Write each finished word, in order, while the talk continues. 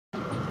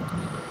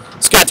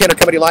Scott Tanner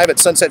coming to you live at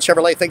Sunset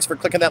Chevrolet. Thanks for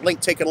clicking that link,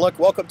 taking a look.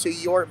 Welcome to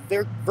your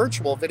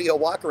virtual video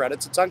walk around.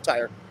 It's a tongue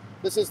tire.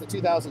 This is the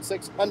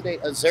 2006 Hyundai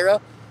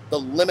Azera, the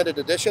limited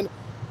edition.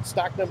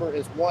 Stock number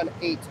is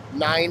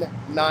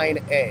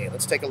 1899A.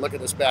 Let's take a look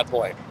at this bad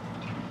boy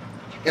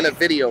in a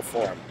video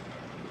form.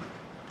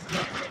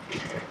 I'm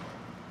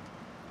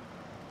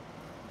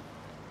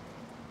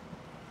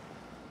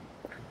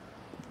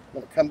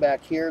going to come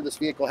back here. This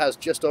vehicle has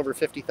just over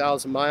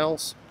 50,000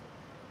 miles.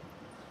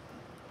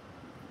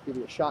 Give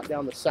you a shot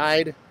down the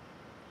side.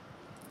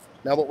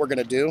 Now what we're going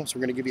to do is we're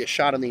going to give you a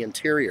shot on the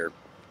interior.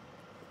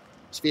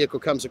 This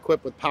vehicle comes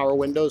equipped with power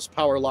windows,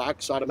 power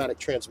locks, automatic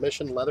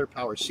transmission, leather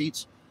power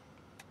seats.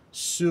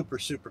 Super,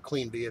 super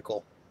clean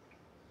vehicle.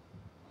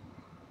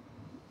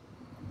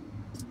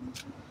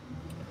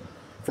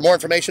 For more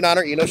information on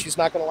her, you know she's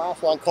not going to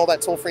last long, call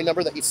that toll-free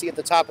number that you see at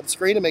the top of the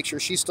screen and make sure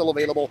she's still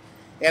available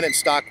and in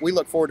stock. We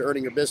look forward to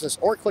earning your business,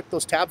 or click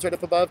those tabs right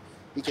up above.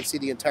 You can see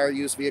the entire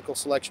used vehicle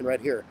selection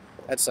right here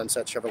at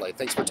Sunset Chevrolet.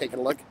 Thanks for taking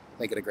a look.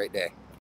 Make it a great day.